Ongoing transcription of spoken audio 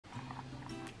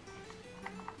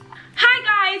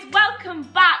welcome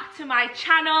back to my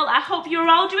channel. I hope you're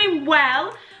all doing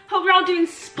well. Hope you're all doing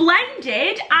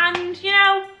splendid and, you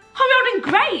know, hope you're all doing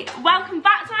great. Welcome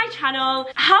back to my channel.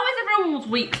 How has everyone's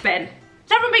week been?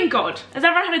 Has everyone been good? Has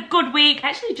everyone had a good week? I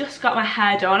actually just got my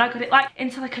hair done. I got it like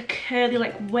into like a curly,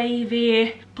 like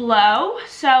wavy blow.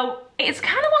 So it's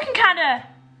kind of looking kind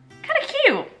of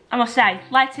cute, I must say.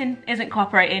 Lighting isn't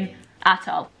cooperating at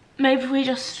all. Maybe we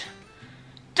just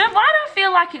why do I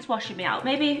feel like it's washing me out?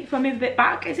 Maybe if I move a bit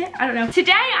back, is it? I don't know.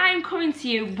 Today I am coming to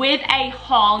you with a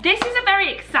haul. This is a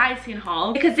very exciting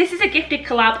haul because this is a gifted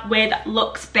collab with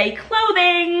Luxe Bae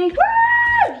Clothing.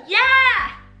 Woo!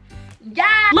 Yeah!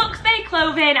 Yeah! Luxe Bae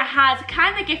Clothing has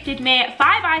kind of gifted me 5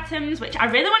 items which I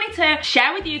really wanted to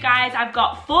share with you guys. I've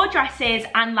got 4 dresses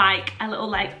and like a little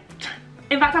like,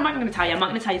 in fact, I'm not going to tell you. I'm not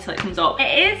going to tell you till it comes up.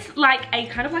 It is like a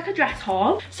kind of like a dress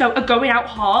haul. So a going out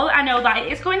haul. I know that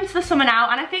it is going into the summer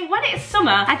now. And I think when it's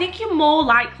summer, I think you're more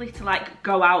likely to like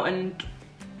go out and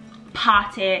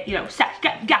party, you know,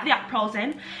 get the aprons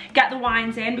in, get the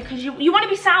wines in. Because you want to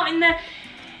be sat in the,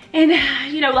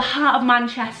 you know, the heart of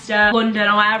Manchester, London,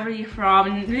 or wherever you're from,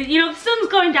 and you know the sun's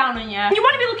going down on you. You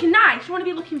want to be looking nice, you want to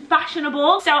be looking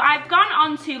fashionable. So I've gone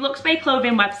on to Luxe Bae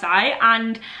Clothing website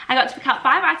and I got to pick out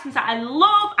 5 items that I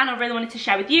love and I really wanted to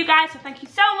share with you guys. So thank you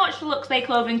so much to Luxe Bae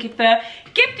Clothing for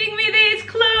gifting me these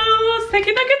clothes. Thank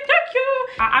you, thank you, thank you.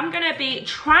 I'm gonna be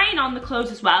trying on the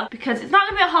clothes as well because it's not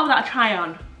gonna be a haul that I try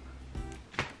on.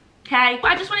 Okay,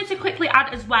 I just wanted to quickly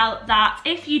add as well that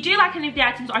if you do like any of the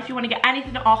items or if you want to get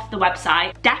anything off the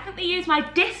website, definitely use my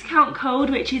discount code,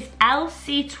 which is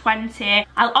LC20.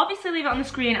 I'll obviously leave it on the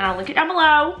screen and I'll link it down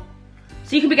below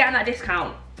so you can be getting that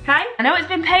discount. Okay? I know it's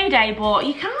been payday, but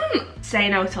you can't say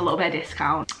no to a little bit of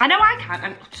discount. I know I can,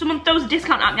 and someone throws a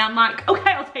discount at me, I'm like,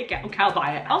 okay, I'll take it, okay, I'll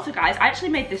buy it. Also guys, I actually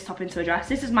made this top into a dress.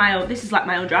 This is my own, this is like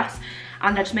my own dress,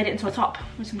 and I just made it into a top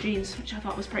with some jeans, which I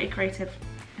thought was pretty creative,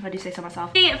 if I do say so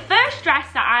myself. The first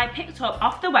dress that I picked up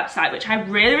off the website, which I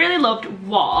really loved,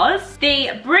 was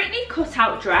the Brittany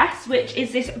cutout dress, which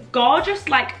is this gorgeous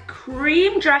like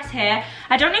cream dress here.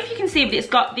 I don't know if you can see, but it's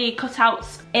got the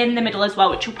cutouts in the middle as well,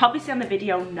 which you'll probably see on the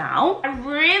video now. I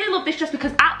really love this dress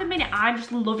because at the minute I'm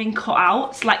just loving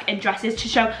cutouts like in dresses to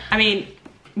show, I mean,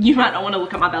 you might not want to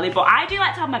look at my belly, but I do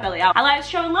like to have my belly out. I like to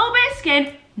show a little bit of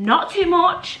skin, not too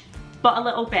much, but a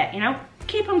little bit, you know?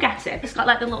 Keep on getting. It's got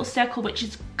like the little circle which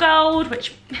is gold,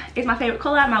 which is my favourite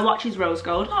colour. My watch is rose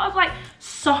gold. Sort of like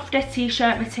softer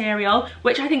t-shirt material,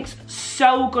 which I think is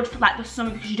so good for like the summer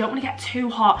because you don't want to get too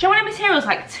hot. You don't want a material's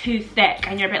like too thick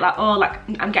and you're a bit like, oh, like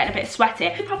I'm getting a bit sweaty.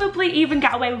 You could probably even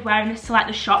get away with wearing this to like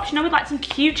the shops, you know, with like some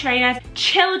cute trainers,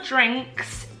 chill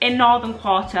drinks in Northern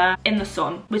Quarter in the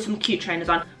sun with some cute trainers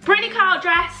on. Pretty cut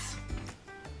dress.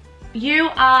 You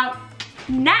are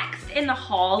next in the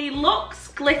haul. The Luxe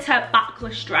glitter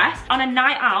backless dress on a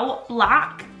night out,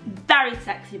 black, very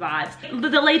sexy vibes.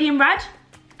 The lady in red,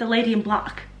 the lady in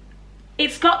black.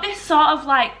 It's got this sort of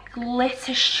like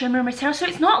glitter shimmer material, so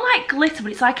it's not like glitter,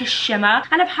 but it's like a shimmer.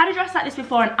 And I've had a dress like this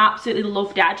before and absolutely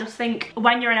loved it. I just think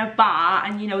when you're in a bar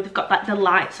and you know they've got like the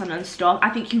lights on and stuff,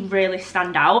 I think you really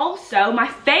stand out. Also, my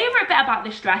favourite bit about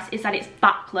this dress is that it's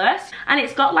backless and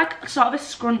it's got like sort of a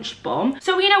scrunched bum.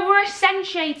 So you know, we're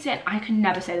accentuating, I can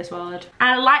never say this word, and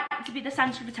I like to be the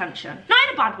centre of attention. Not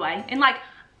in a bad way, in like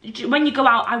when you go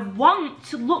out, I want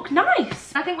to look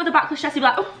nice. I think with a backless dress you'd be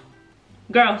like, oh,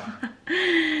 girl,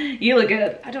 you look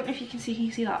good. I don't know if you can see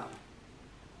that?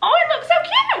 Oh, it looks so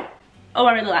cute. Oh,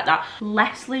 I really like that.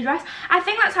 Leslie dress. I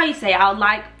think that's how you say it. I'll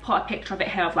like put a picture of it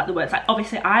here of like the words. Like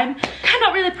obviously I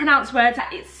cannot really pronounce words.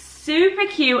 It's super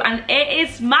cute and it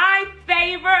is my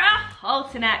favorite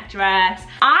halter neck dress.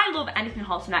 I love anything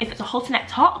halter neck. If it's a halter neck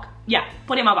top, yeah,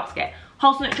 put it in my basket.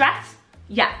 Halter neck dress,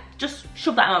 yeah, just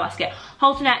shove that in my basket.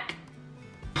 Halter neck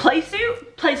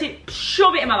playsuit,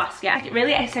 shove it in my basket. Like, it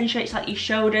really accentuates like your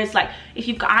shoulders. Like if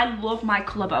you've got, I love my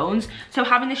collarbones, so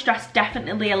having this dress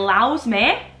definitely allows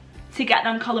me to get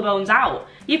them collarbones out.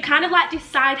 You kind of like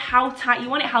decide how tight you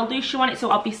want it, how loose you want it. So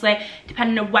obviously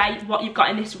depending on what you've got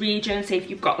in this region, say if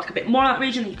you've got like a bit more in that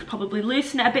region, you could probably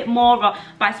loosen it a bit more, or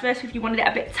vice versa if you wanted it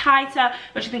a bit tighter,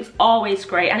 which I think is always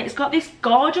great. And it's got this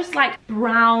gorgeous like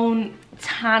brown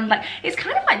tan, like it's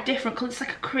kind of like different colours. It's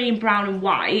like a cream brown and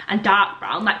white and dark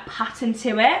brown like pattern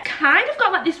to it. Kind of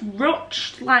got like this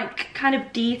ruched like kind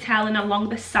of detailing along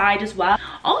the side as well.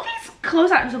 All these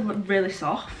clothes items are really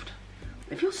soft.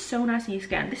 It feels so nice on your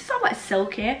skin. This is all like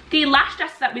silky. The last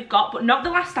dress that we've got, but not the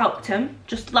last item,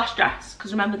 just last dress,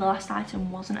 because remember the last item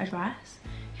wasn't a dress.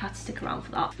 You had to stick around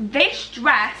for that. This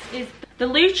dress is the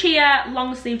Lucia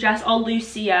long sleeve dress, or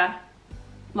Lucia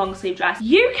long sleeve dress.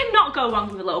 You cannot go wrong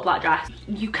with a little black dress.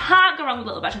 You can't go wrong with a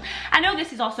little black dress. I know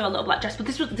this is also a little black dress, but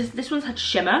this one's had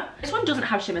shimmer. This one doesn't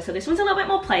have shimmer, so this one's a little bit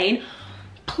more plain.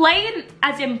 Plain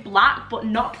as in black, but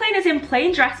not plain as in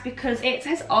plain dress, because it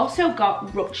has also got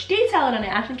ruched detailing on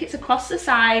it. I think it's across the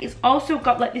side. It's also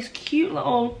got like this cute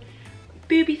little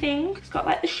booby thing. It's got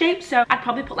like the shape, so I'd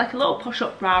probably put like a little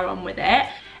push-up bra on with it.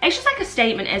 It's just like a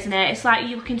statement, isn't it? It's like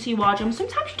you look into your wardrobe.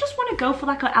 Sometimes you just want to go for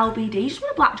like an LBD. You just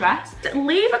want a black dress.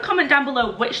 Leave a comment down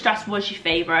below which dress was your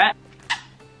favourite.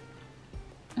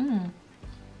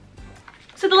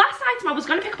 So the last item, I was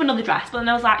going to pick up another dress, but then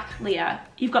I was like, Leah,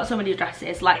 you've got so many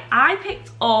dresses. Like, I picked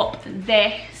up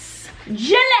this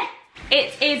jelly.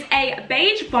 It is a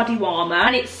beige body warmer,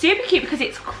 and it's super cute because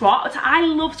it's cropped. I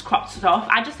love cropped stuff.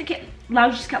 I just think it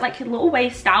allows you to get like a little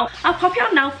waist out. I'll pop it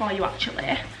on now for you,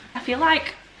 actually. I feel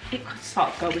like it could sort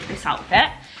of go with this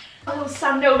outfit. I'll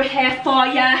stand over here for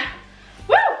you.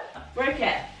 Woo! Break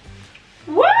it.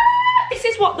 Woo! This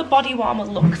is what the body warmer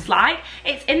looks like.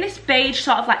 It's in this beige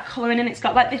sort of like colouring, and it's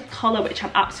got like this collar, which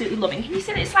I'm absolutely loving. Can you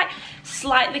see that it's like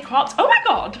slightly cropped? Oh my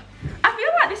god! I feel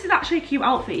like this is actually a cute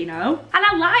outfit, you know? And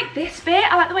I like this fit.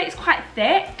 I like the way it's quite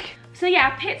thick. So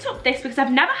yeah, I picked up this because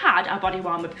I've never had a body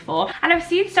warmer before, and I've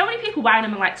seen so many people wearing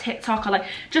them on like TikTok or like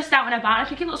just out and about. I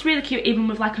think it looks really cute even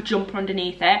with like a jumper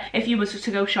underneath it, if you was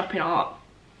to go shopping, or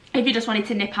if you just wanted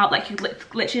to nip out, like you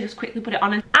literally just quickly put it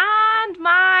on. And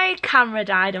my camera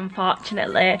died,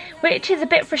 unfortunately, which is a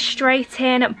bit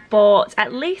frustrating, but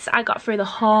at least I got through the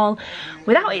haul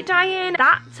without it dying.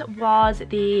 That was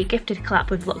the gifted collab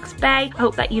with Luxe Bae.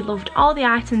 Hope that you loved all the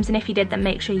items, and if you did, then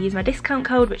make sure you use my discount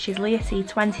code, which is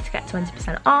LeahC20, to get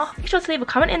 20% off. Make sure to leave a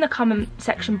comment in the comment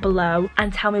section below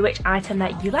and tell me which item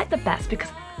that you like the best,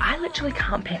 because I literally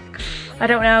can't pick. I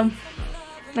don't know,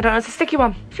 it's a sticky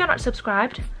one. If you're not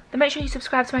subscribed, then make sure you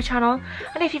subscribe to my channel,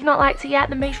 and if you've not liked it yet,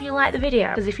 then make sure you like the video,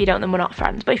 because if you don't, then we're not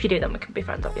friends. But if you do, then we can be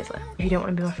friends, obviously. If you don't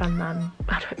want to be my friend, then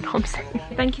I don't know what I'm saying.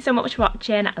 Thank you so much for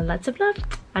watching, and lots of love,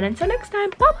 and until next time,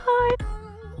 bye bye.